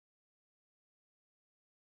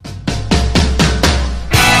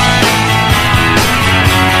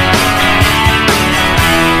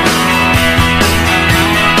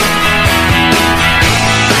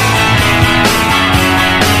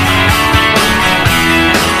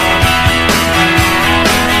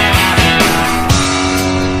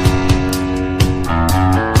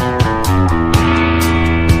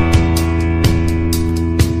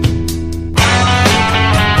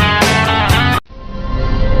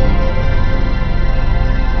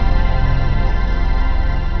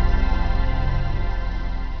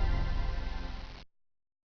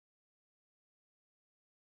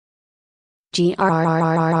Oh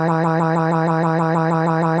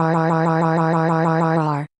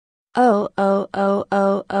oh oh oh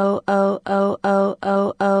oh oh oh oh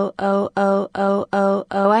oh oh oh oh oh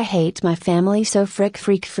oh, I hate my family so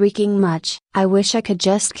freaking much. I wish I could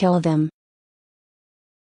just kill them.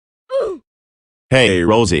 Hey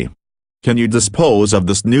Rosie. Can you dispose of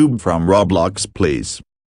this noob from Roblox please?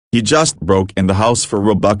 He just broke in the house for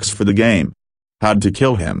Robux for the game. Had to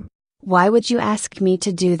kill him. Why would you ask me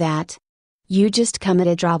to do that? You just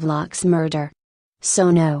committed Roblox murder.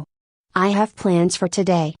 So no. I have plans for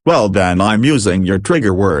today. Well then I'm using your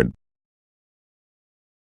trigger word.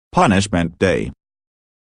 Punishment day.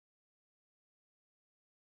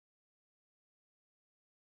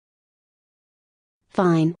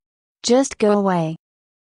 Fine. Just go away.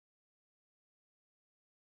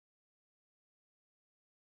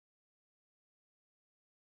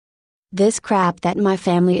 This crap that my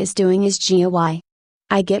family is doing is GOY.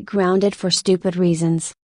 I get grounded for stupid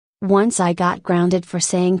reasons. Once I got grounded for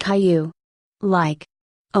saying Caillou. Like.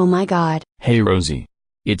 Oh my god. Hey Rosie.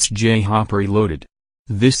 It's J-Hop Reloaded.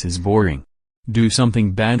 This is boring. Do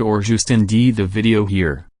something bad or just end the video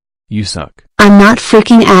here. You suck. I'm not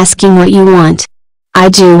freaking asking what you want. I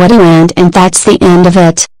do what you want and that's the end of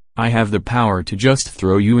it. I have the power to just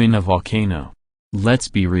throw you in a volcano. Let's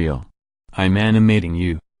be real. I'm animating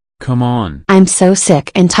you. Come on. I'm so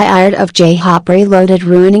sick and tired of J-Hop Reloaded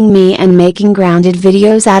ruining me and making grounded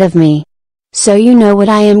videos out of me. So you know what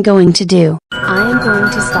I am going to do. I am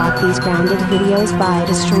going to stop these grounded videos by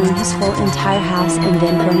destroying his whole entire house and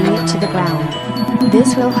then burning it to the ground.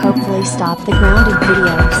 This will hopefully stop the grounded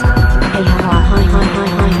videos. Hey ha ha ha ha ha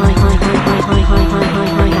ha ha ha ha ha ha ha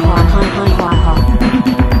ha ha ha ha ha.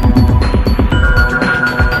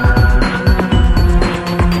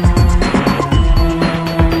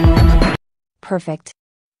 Perfect.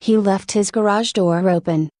 He left his garage door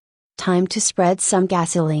open. Time to spread some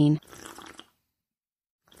gasoline.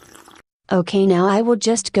 Okay, now I will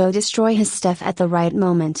just go destroy his stuff at the right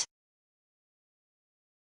moment.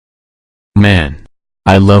 Man.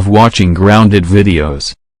 I love watching grounded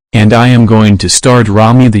videos. And I am going to start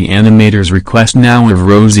Rami the Animator's request now of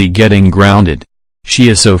Rosie getting grounded. She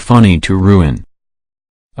is so funny to ruin.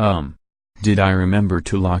 Did I remember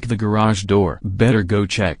to lock the garage door? Better go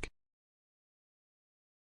check.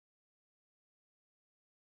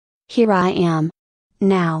 Here I am.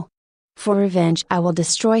 Now. For revenge I will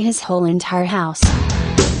destroy his whole entire house.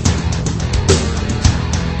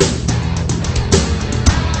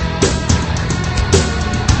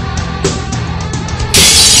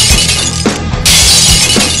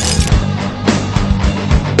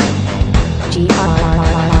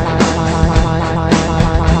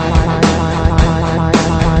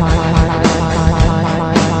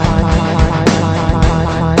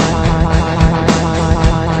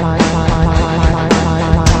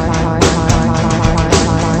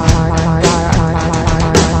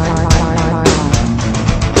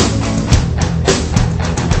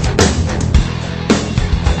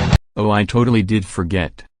 Oh, I totally did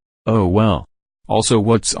forget. Oh well. Also,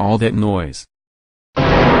 what's all that noise?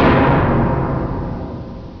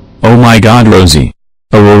 Oh my god, Rosie.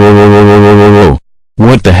 Oh,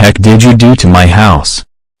 what the heck did you do to my house?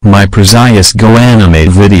 My precious Go Animate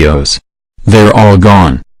videos. They're all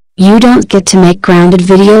gone. You don't get to make grounded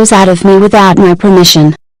videos out of me without my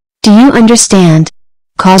permission. Do you understand?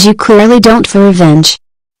 Cause you clearly don't for revenge.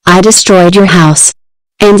 I destroyed your house.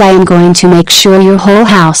 And I am going to make sure your whole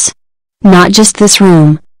house. Not just this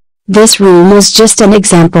room. This room was just an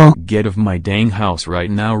example. Get off my dang house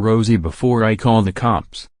right now, Rosie, before I call the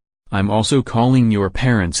cops. I'm also calling your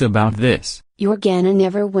parents about this. Your Gana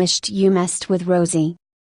never wished you messed with Rosie.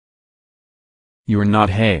 You're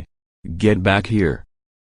not. Hey. Get back here.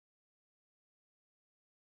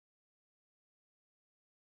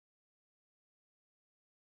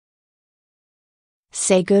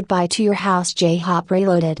 Say goodbye to your house, J-Hop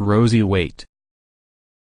Reloaded. Rosie, wait.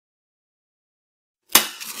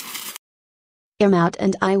 I'm out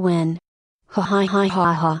and I win. Ha ha ha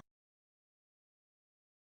ha ha.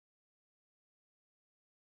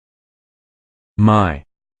 My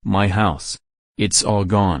house. It's all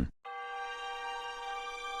gone.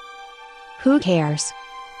 Who cares?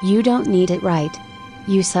 You don't need it, right?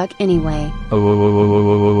 You suck anyway.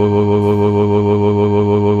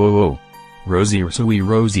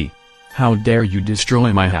 Rosie. How dare you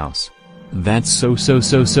destroy my house? That's so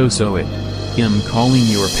it. I'm calling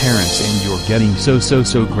your parents and you're getting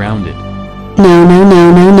so grounded. No.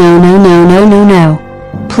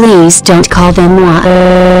 Please don't call them.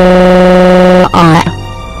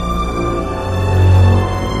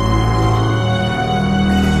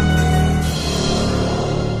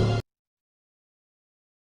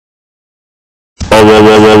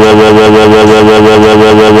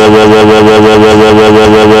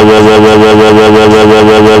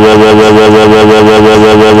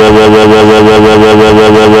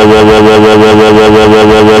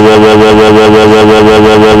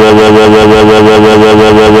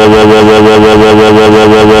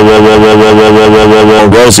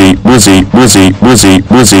 Rosie, Rosie,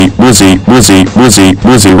 Rosie, Rosie, Rosie, Rosie,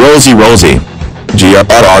 Rosie, Rosie, Rosie.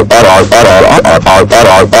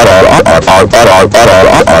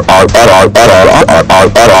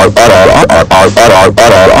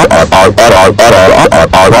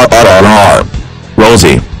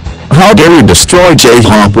 Rosie. How dare you destroy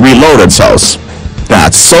J-Hop Reloaded's house?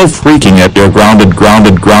 That's so freaking it. You're grounded,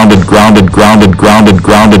 grounded, grounded, grounded, grounded, grounded,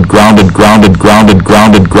 grounded, grounded, grounded, grounded,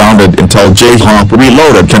 grounded, grounded until J-Hop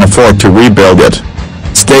Reloaded can afford to rebuild it.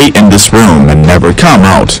 Stay in this room and never come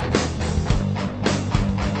out.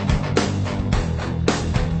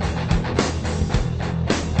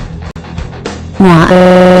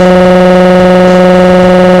 Mwah.